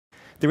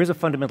there is a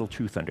fundamental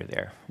truth under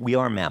there. We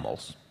are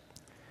mammals.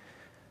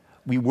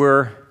 We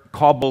were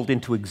cobbled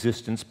into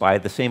existence by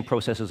the same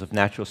processes of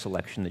natural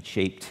selection that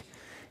shaped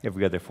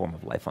every other form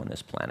of life on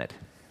this planet.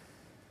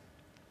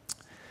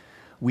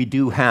 We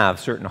do have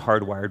certain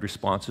hardwired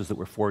responses that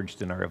were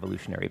forged in our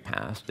evolutionary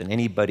past, and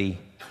anybody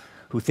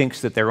who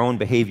thinks that their own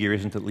behavior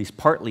isn't at least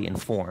partly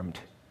informed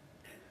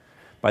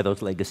by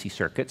those legacy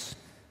circuits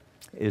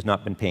has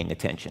not been paying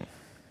attention.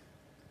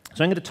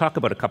 So I'm going to talk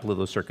about a couple of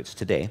those circuits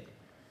today.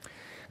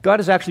 God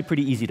is actually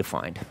pretty easy to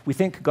find. We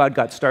think God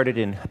got started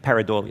in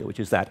pareidolia, which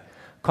is that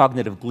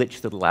cognitive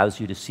glitch that allows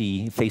you to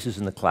see faces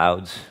in the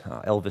clouds,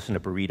 Elvis in a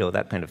burrito,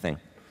 that kind of thing.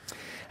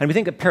 And we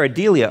think that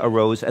pareidolia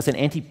arose as an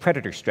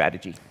anti-predator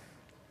strategy.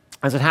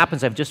 As it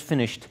happens, I've just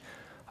finished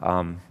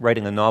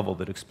writing a novel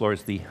that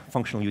explores the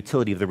functional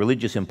utility of the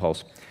religious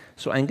impulse.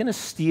 So I'm going to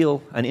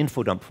steal an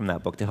info dump from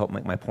that book to help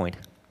make my point.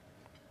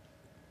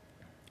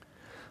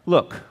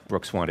 Look,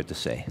 Brooks wanted to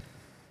say,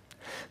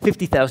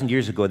 50,000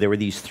 years ago, there were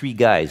these three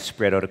guys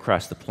spread out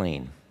across the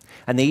plain,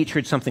 and they each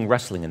heard something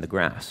rustling in the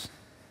grass.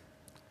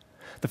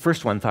 The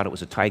first one thought it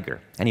was a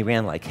tiger, and he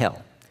ran like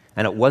hell.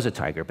 And it was a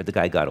tiger, but the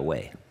guy got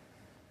away.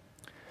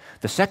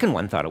 The second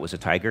one thought it was a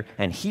tiger,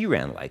 and he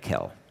ran like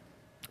hell.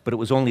 But it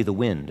was only the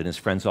wind, and his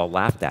friends all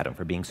laughed at him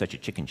for being such a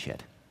chicken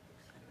shit.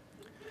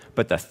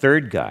 But the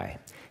third guy,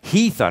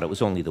 he thought it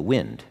was only the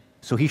wind,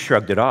 so he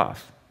shrugged it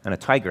off, and a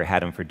tiger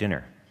had him for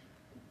dinner.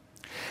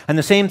 And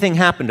the same thing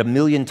happened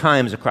 1,000,000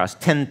 times across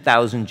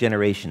 10,000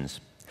 generations.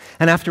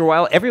 And after a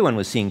while, everyone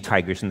was seeing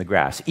tigers in the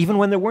grass, even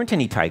when there weren't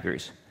any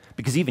tigers,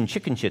 because even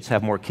chicken shits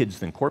have more kids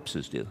than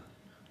corpses do.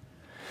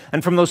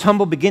 And from those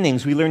humble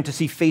beginnings, we learned to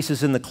see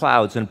faces in the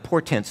clouds and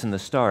portents in the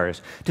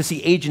stars, to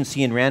see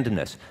agency in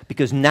randomness,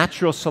 because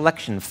natural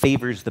selection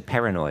favors the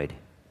paranoid.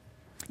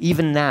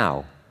 Even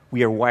now,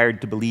 we are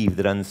wired to believe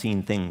that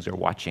unseen things are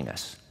watching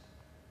us.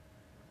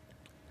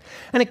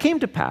 And it came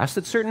to pass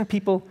that certain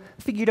people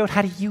figured out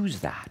how to use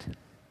that.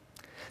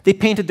 They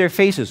painted their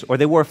faces, or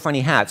they wore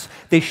funny hats.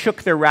 They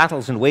shook their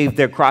rattles and waved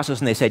their crosses,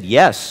 and they said,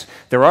 yes,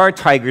 there are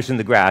tigers in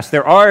the grass,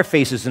 there are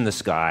faces in the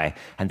sky,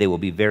 and they will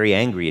be very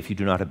angry if you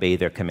do not obey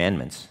their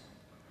commandments.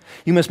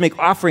 You must make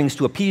offerings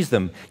to appease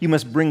them. You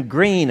must bring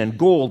grain and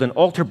gold and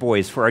altar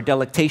boys for our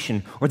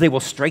delectation, or they will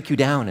strike you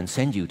down and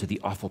send you to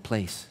the awful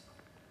place.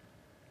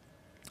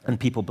 And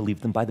people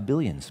believed them by the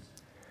billions,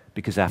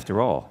 because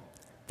after all,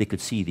 they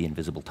could see the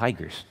invisible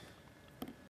tigers.